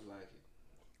hoes like it.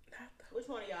 Which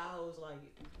one of y'all hoes like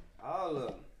it? All of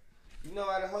them. You know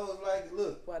why the hoes like it?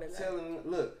 Look. Why they like Tell them,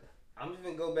 look. I'm just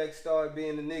gonna go back start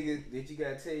being the nigga that you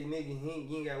gotta tell your nigga you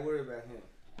ain't gotta worry about him.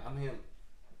 I'm him.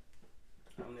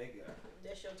 I'm that guy.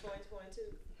 That's your 2022.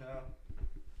 Huh?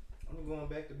 I'm going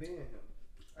back to being him.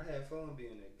 I had fun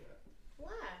being that guy.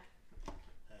 Why?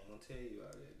 I ain't gonna tell you all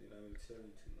that. Then I'm gonna tell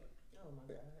you too much. Oh my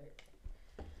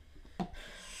god.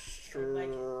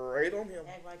 Straight on him.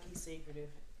 Act like he's secretive.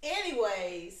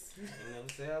 Anyways, I never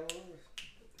say I was.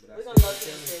 But we're I gonna go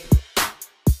still to the tell you. segment.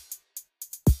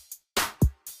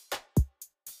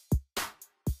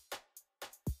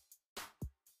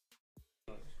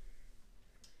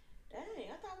 Dang,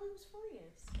 I thought we was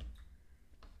friends.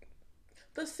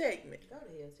 The segment. Go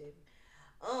to hell, Tiffany.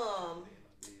 My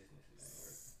business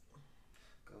is at work.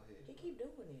 Go ahead. You keep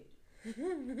doing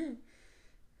it.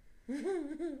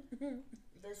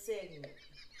 The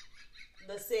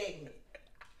segment.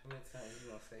 How many times you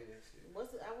gonna say that shit?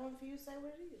 I want for you to say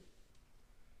what it is.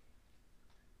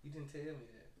 You didn't tell me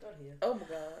that. Go ahead. Oh my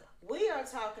God. We are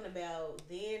talking about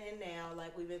then and now,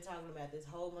 like we've been talking about this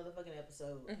whole motherfucking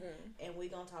episode, and we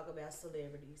gonna talk about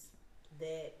celebrities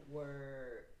that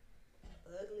were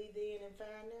ugly then and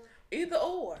fine now, Either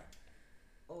or.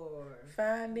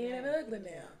 fine then and ugly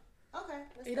now. Okay,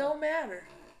 let's It go. don't matter.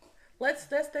 Let's.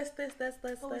 Who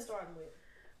we starting with?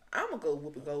 I'm gonna go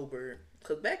Whoopi Goldberg,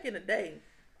 cause back in the day.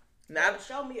 Now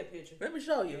Show me a picture. let me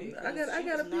show you. Yeah, I got a she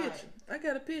was not. picture. I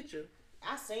got a picture.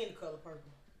 I seen the color purple.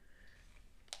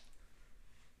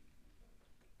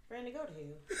 Randy, go to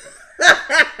hell.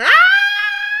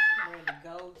 Randy,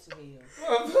 go to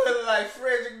hell. I'm putting like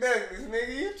Frederick Douglass,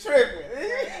 nigga. You tripping?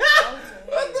 Randy, go to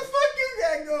What the hell. fuck you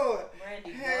got going?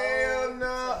 Randy, Hell go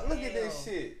no! to Look at this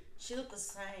hell. shit. She looked the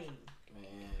same. Man,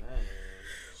 I ain't.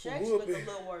 She actually looked a Whoopi.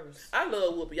 little worse. I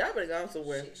love Whoopi. Y'all better gone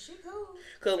somewhere. She cool.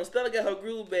 Cause when Stella got her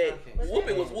groove back, Okay.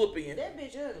 Whoopi was whooping. That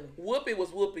bitch ugly. Whoopi was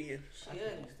whooping. She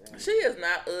ugly. She is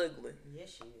not ugly. Yes,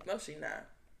 she is. No, she not.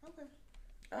 Okay.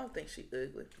 I don't think she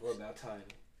ugly. What about Tiny?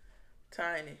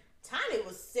 Tiny. Tiny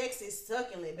was sexy,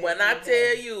 succulent. back When in I the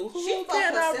day. tell you, She who fucked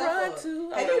can I herself run up.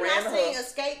 to? I Have would you have ran not to seen her.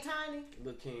 Escape Tiny?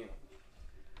 Look Kim.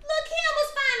 Look, Kim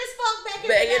was fine as fuck back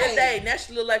Back in the day. Now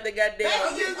she look like they got Baby,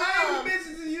 down. you- bitches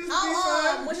that used to be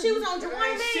fine. when she was on That Juwan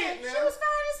ain't Man, shit she now. was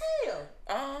fine as hell.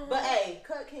 But But hey,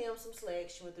 cut Kim some slack.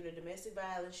 She went through the domestic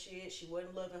violence shit. She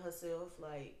wasn't loving herself.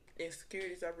 Like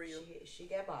insecurities are real. she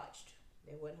got botched.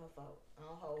 It wasn't her fault. I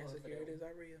don't hold her for that. Insecurities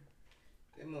are real.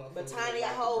 That motherfucker But look Tiny, I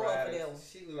like the hold her bride for of- that one.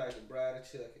 She look like the bride of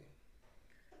Chucky.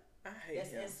 I hate That's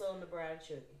him. insult on the bride of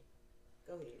Chucky.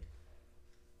 Go ahead.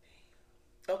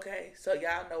 Okay, so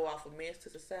y'all know off of Men's to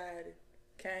Society,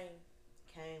 Kane,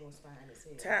 Kane was fine as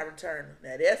hell. Tyra Turner.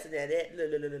 Now that's that.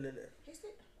 Look. He still,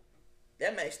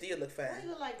 That man still look why he fine.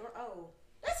 look like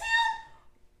that's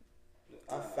him.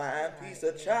 A fine piece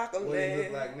of What he chocolate.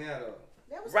 look like now though?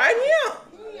 That was Right him.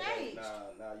 here. He aged.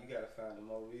 Nah, you gotta find the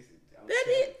more recent. I'm That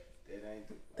telling it? you, That ain't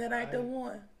the. That ain't the alright.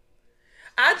 one.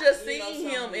 I just You know seen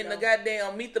him something, in the though.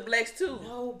 goddamn Meet the Blacks too.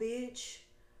 No, bitch.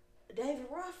 David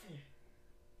Ruffin.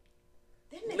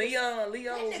 That nigga, Leon.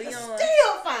 that nigga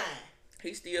still fine.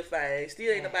 He still fine.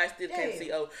 Still ain't nobody still can't Damn.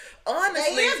 see old.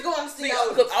 Honestly, They is going to see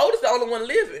Otis. because Otis the only one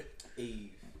living.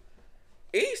 Eve.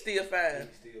 Eve still fine.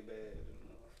 Eve still bad.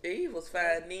 Eve was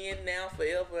fine then, now,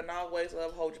 forever, and always.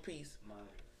 Love, hold your peace.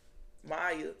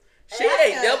 Maya. She Hey, I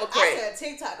ain't saw- never I cracked. saw a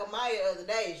TikTok of Maya the other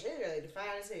day. She really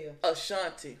fine as hell.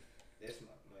 Ashanti. That's my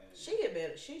man. She get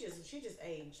better. She just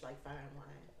aged like fine wine.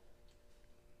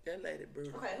 That lady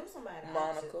brutal. Okay, who's somebody?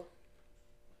 Monica. Opposite?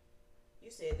 You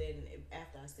said that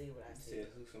after I said what I You said. said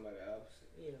who's somebody opposite?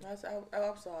 Yeah.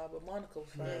 I'm sorry, but Monica was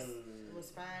fine. Yes, was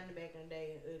fine back in the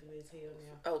day and ugly as hell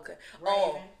now. Okay.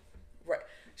 Raven. Right.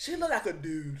 She look like a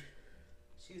dude.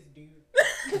 She's a dude.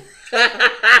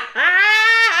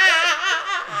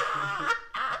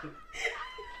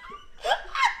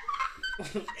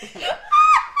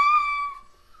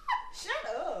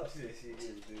 Shut up. She said she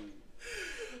is dude.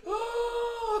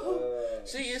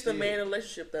 She is the man in a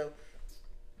relationship though.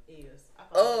 Is. I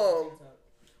Oh. follow her on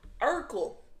TikTok.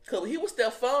 Urkel. Cause he was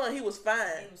still fun. He was He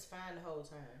fine. was fine the whole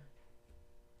time.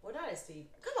 Well, not as Steve.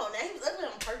 Come on now, he was ugly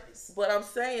on purpose. But I'm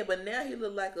saying, but now he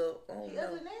look like a. I don't He know.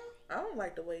 ugly now? I don't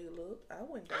like the way he look. I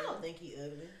wouldn't. I don't think he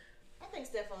ugly. I think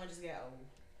Stephon just got old.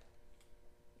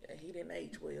 Yeah, he didn't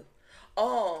age well.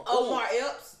 Omar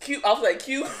Epps. Cute. I was like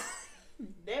cute.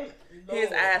 Them, His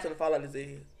Lord, eyes would fall out his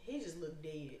head. He just looked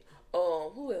dead.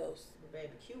 Who else? But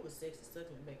baby, Q was sexy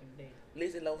suckling back in the day.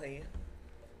 Lizzie Lohan.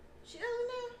 She ugly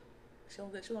now? She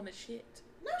on the shit.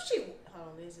 No, she. Hold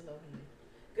on, Lindsay Lohan.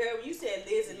 Girl, when you said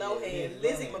Lizzie Yeah, Lohan, Lindsay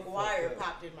Lizzie Lohan McGuire fucked up.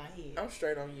 popped in my head. I'm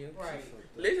straight on you. Right.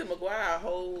 Lizzie McGuire,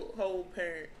 whole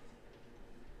parent.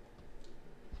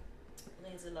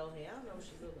 Lindsay Lohan. I don't know what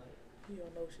she look like. You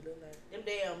don't know what she look like.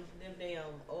 Them damn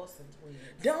Olsen twins.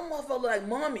 Them motherfuckers like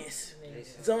mummies.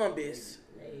 Zombies.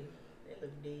 They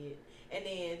look dead. And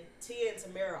then Tia and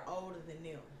Tamara older than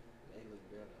them. They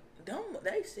look better. Them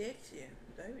they sexy.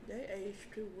 They age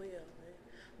too well. Man.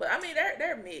 But I mean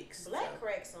they're mixed. Black so.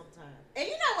 crack sometimes. And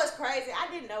you know what's crazy?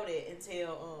 I didn't know that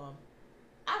until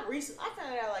I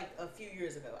found out like a few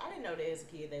years ago. I didn't know that as a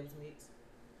kid they was mixed.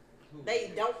 Who?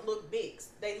 They don't look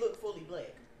mixed. They look fully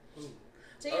black. Who?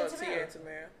 Tia and Tia Tamara. and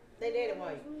Tamara. They daddy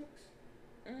white.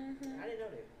 Mm-hmm. I didn't know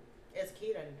that. As a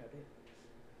kid, I didn't know that.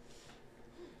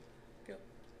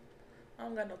 I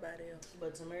don't got nobody else.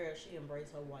 But Tamara, she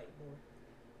embraced her white boy.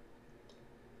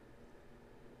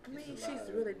 mean,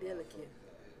 she's really delicate.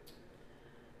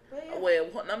 But yeah. Well,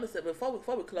 I'm gonna say before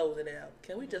we close it out,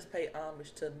 can we just pay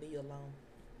homage to Nia Long?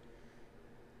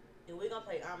 And we're gonna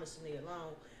pay homage to Nia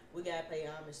Long. We gotta pay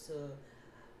homage to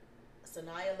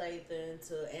Sanaya Lathan,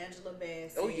 to Angela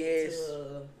Bassett, Oh, yes.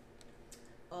 to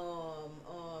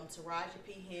Taraji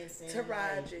P. Henson. Taraji.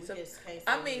 Like, we So, just can't say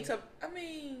I mean, it. to, What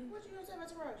you gonna say about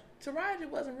Taraji? Taraji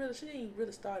wasn't really. She didn't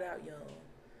really start out young.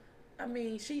 I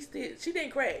mean, she didn't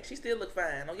crack. She still looked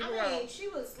fine. Don't get me wrong. She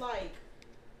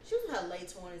was in her late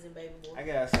 20s in Baby Boy. I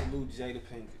gotta salute Jada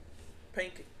Pinkett.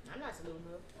 Pink. I'm not saluting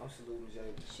her. I'm saluting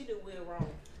Jada. She do Will wrong.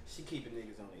 She keeping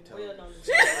niggas on their toes. Will don't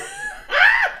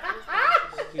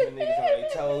She keeping niggas on their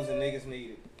toes and niggas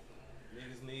need it.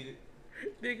 Niggas need it.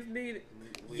 Niggas need it.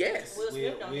 Will- Yes. Will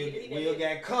Smith don't need it. He Will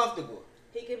got comfortable.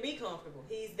 He can be comfortable.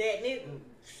 He's that nigga.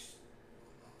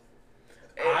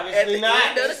 Obviously at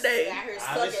not. the end of the day, Out here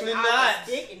Obviously sucking all not. his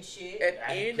dick and shit. at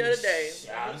the end of the day,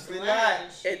 Obviously He's not. lying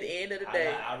and shit. at the end of the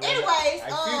day, Anyways,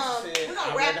 like Future said, we're gonna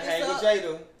I'd wrap rather this hang up. with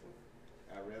Jada.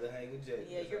 I'd rather hang with Jada.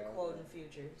 Yeah, That's you're all. quoting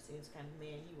Future. Seems kind of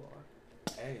man you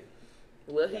are. Hey.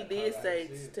 well, he Yeah, did I say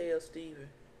see it. tell Steven,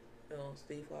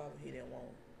 Steve Harvey, he didn't want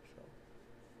him. So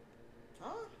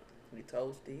Huh? he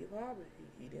told Steve Harvey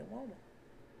he didn't want him.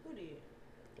 Who did?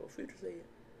 What Future said.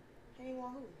 He ain't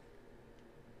want who?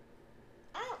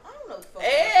 I don't know. The fuck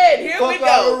And here we Fuck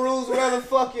all the go. rules, rather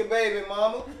fuck your baby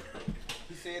mama.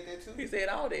 He said that too. He said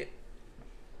all that.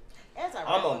 As I I'm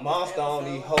wrap a up this monster on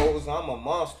these episode- hoes. I'm a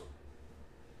monster.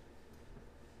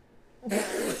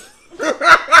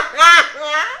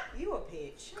 You a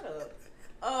bitch. Shut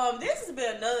up. This has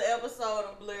been another episode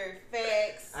of Blurred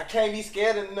Facts. I can't be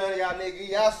scared of none of y'all niggas.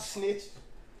 Y'all some snitch.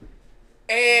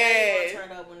 Now you And gonna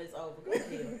turn up when it's over. Go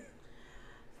ahead.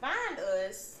 Find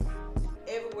us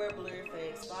everywhere Blurred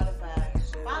Facts,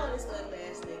 Spotify. Follow this ugly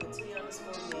ass nigga,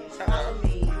 T_Mitch. Follow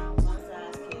me, One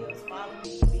Size Kills. Follow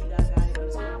me,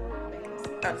 B.Gotti_bands.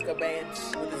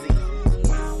 _bands with a Z.